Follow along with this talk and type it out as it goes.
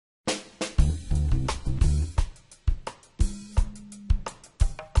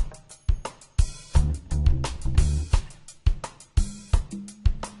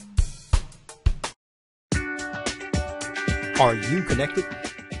Are you connected?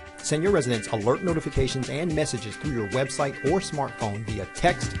 Send your residents alert notifications and messages through your website or smartphone via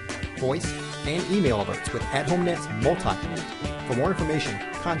text, voice, and email alerts with AtHomeNet's Multi-Connect. For more information,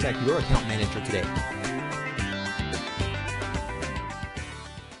 contact your account manager today.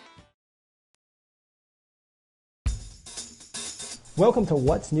 Welcome to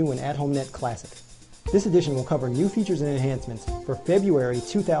What's New in AtHomeNet Classic. This edition will cover new features and enhancements for February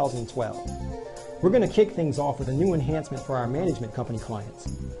 2012. We're going to kick things off with a new enhancement for our management company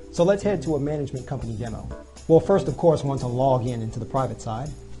clients. So let's head to a management company demo. We'll first, of course, want to log in into the private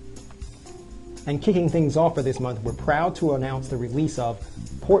side. And kicking things off for this month, we're proud to announce the release of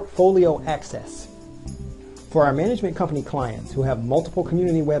Portfolio Access. For our management company clients who have multiple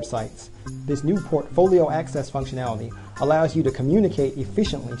community websites, this new Portfolio Access functionality allows you to communicate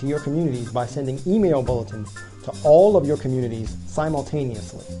efficiently to your communities by sending email bulletins to all of your communities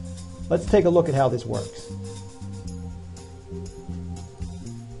simultaneously. Let's take a look at how this works.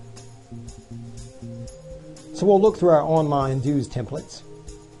 So we'll look through our online dues templates,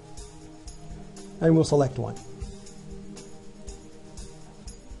 and we'll select one.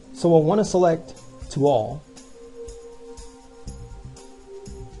 So we'll want to select to all.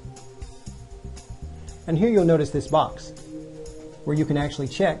 And here you'll notice this box where you can actually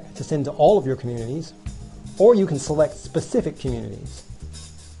check to send to all of your communities, or you can select specific communities.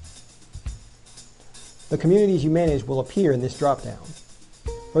 The communities you manage will appear in this drop-down.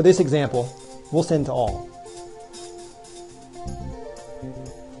 For this example, we'll send to all.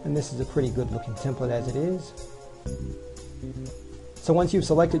 And this is a pretty good looking template as it is. So once you've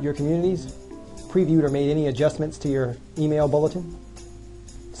selected your communities, previewed or made any adjustments to your email bulletin,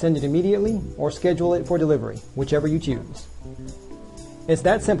 send it immediately or schedule it for delivery, whichever you choose. It's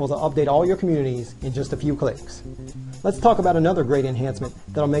that simple to update all your communities in just a few clicks. Let's talk about another great enhancement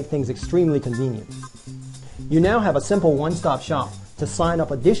that'll make things extremely convenient. You now have a simple one-stop shop to sign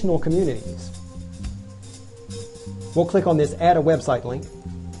up additional communities. We'll click on this Add a Website link.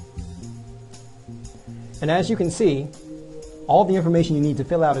 And as you can see, all the information you need to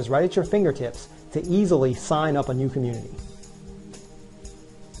fill out is right at your fingertips to easily sign up a new community.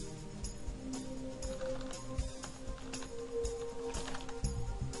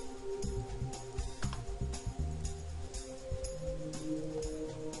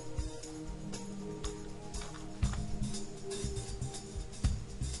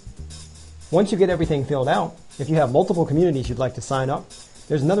 Once you get everything filled out, if you have multiple communities you'd like to sign up,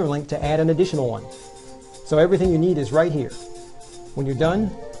 there's another link to add an additional one. So everything you need is right here. When you're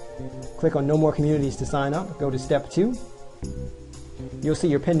done, click on No More Communities to sign up. Go to Step 2. You'll see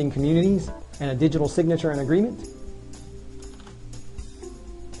your pending communities and a digital signature and agreement.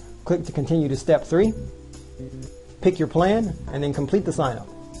 Click to continue to Step 3. Pick your plan and then complete the sign up.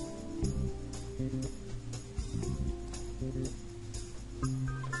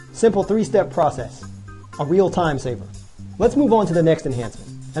 Simple 3-step process, a real time saver. Let's move on to the next enhancement.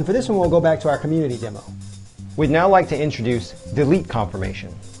 And for this one, we'll go back to our community demo. We'd now like to introduce delete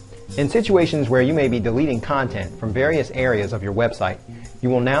confirmation. In situations where you may be deleting content from various areas of your website, you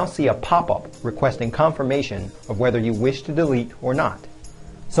will now see a pop-up requesting confirmation of whether you wish to delete or not.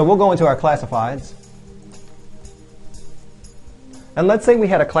 So we'll go into our classifieds. And let's say we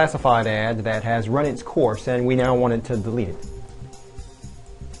had a classified ad that has run its course and we now wanted to delete it.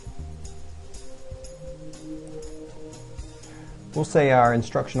 We'll say our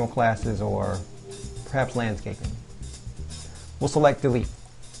instructional classes or perhaps landscaping. We'll select delete.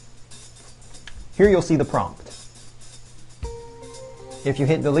 Here you'll see the prompt. If you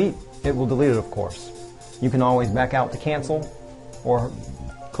hit delete, it will delete it, of course. You can always back out to cancel or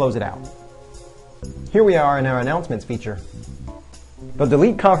close it out. Here we are in our announcements feature. The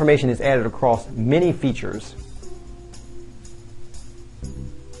delete confirmation is added across many features,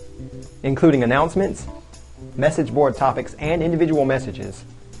 including announcements, message board topics and individual messages,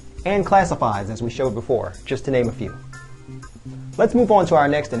 and classifieds as we showed before, just to name a few. Let's move on to our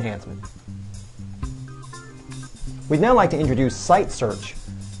next enhancement. We'd now like to introduce site search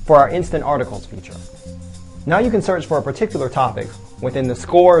for our instant articles feature. Now you can search for a particular topic within the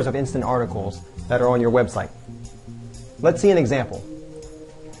scores of instant articles that are on your website. Let's see an example.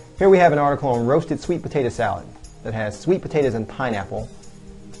 Here we have an article on roasted sweet potato salad that has sweet potatoes and pineapple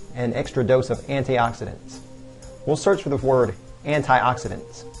and extra dose of antioxidants. We'll search for the word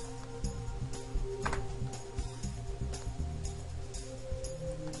antioxidants.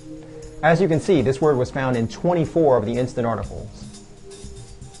 As you can see, this word was found in 24 of the instant articles.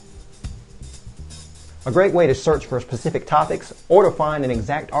 A great way to search for specific topics or to find an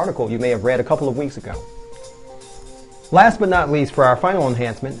exact article you may have read a couple of weeks ago. Last but not least, for our final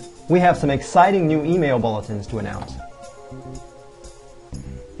enhancement, we have some exciting new email bulletins to announce.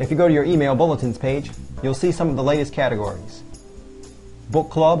 If you go to your email bulletins page, you'll see some of the latest categories: book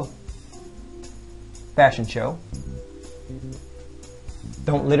club, fashion show,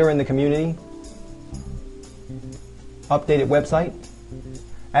 don't litter in the community, updated website.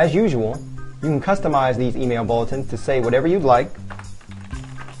 As usual, you can customize these email bulletins to say whatever you'd like,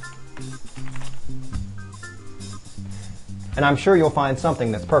 and I'm sure you'll find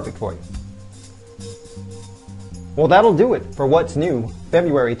something that's perfect for you. Well, that'll do it for What's New,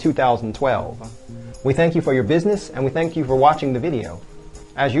 February 2012. We thank you for your business, and we thank you for watching the video.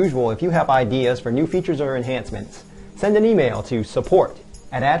 As usual, if you have ideas for new features or enhancements, send an email to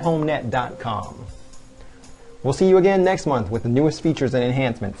support@athomenet.com. We'll see you again next month with the newest features and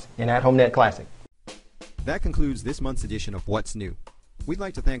enhancements in AtHomeNet Classic. That concludes this month's edition of What's New. We'd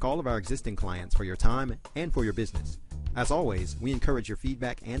like to thank all of our existing clients for your time and for your business. As always, we encourage your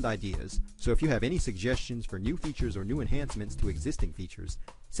feedback and ideas, so if you have any suggestions for new features or new enhancements to existing features,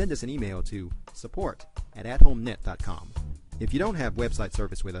 send us an email to support@athomenet.com. If you don't have website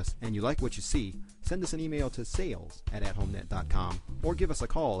service with us and you like what you see, send us an email to sales@athomenet.com or give us a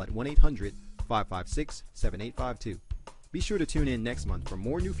call at 1-800-556-7852. Be sure to tune in next month for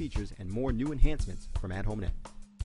more new features and more new enhancements from AtHomeNet.